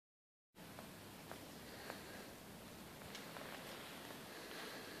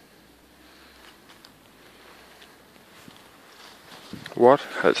What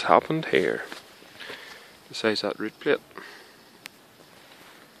has happened here? Besides that root plate.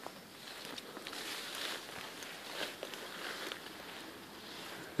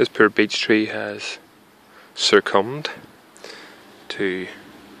 This poor beech tree has succumbed to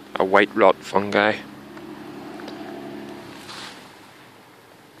a white rot fungi.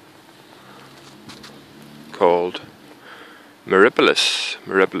 Called Myribolus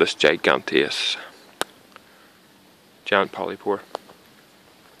giganteus. Giant polypore.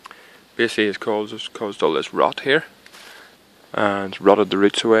 Basically it's caused all this rot here and rotted the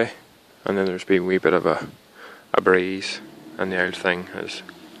roots away, and then there's been a wee bit of a breeze and the old thing has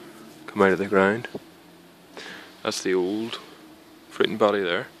come out of the ground. That's the old fruiting body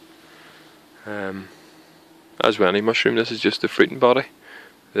there. As with any mushroom, this is just the fruiting body.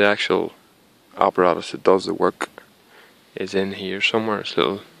 The actual apparatus that does the work is in here somewhere. It's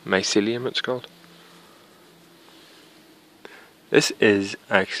little mycelium it's called. This is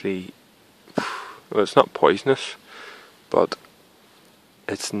actually, well, it's not poisonous, but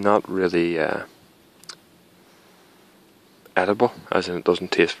it's not really edible, as in it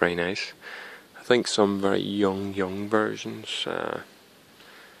doesn't taste very nice. I think some very young versions,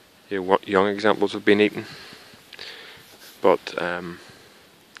 young examples have been eaten, but I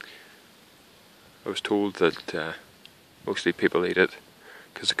was told that mostly people eat it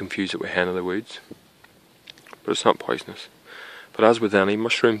because they confuse it with hen of the woods, but it's not poisonous. But as with any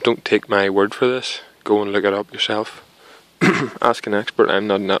mushroom, don't take my word for this. Go and look it up yourself. Ask an expert. I'm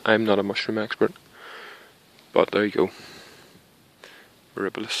not a mushroom expert, but there you go.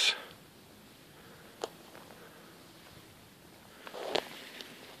 Myribolus.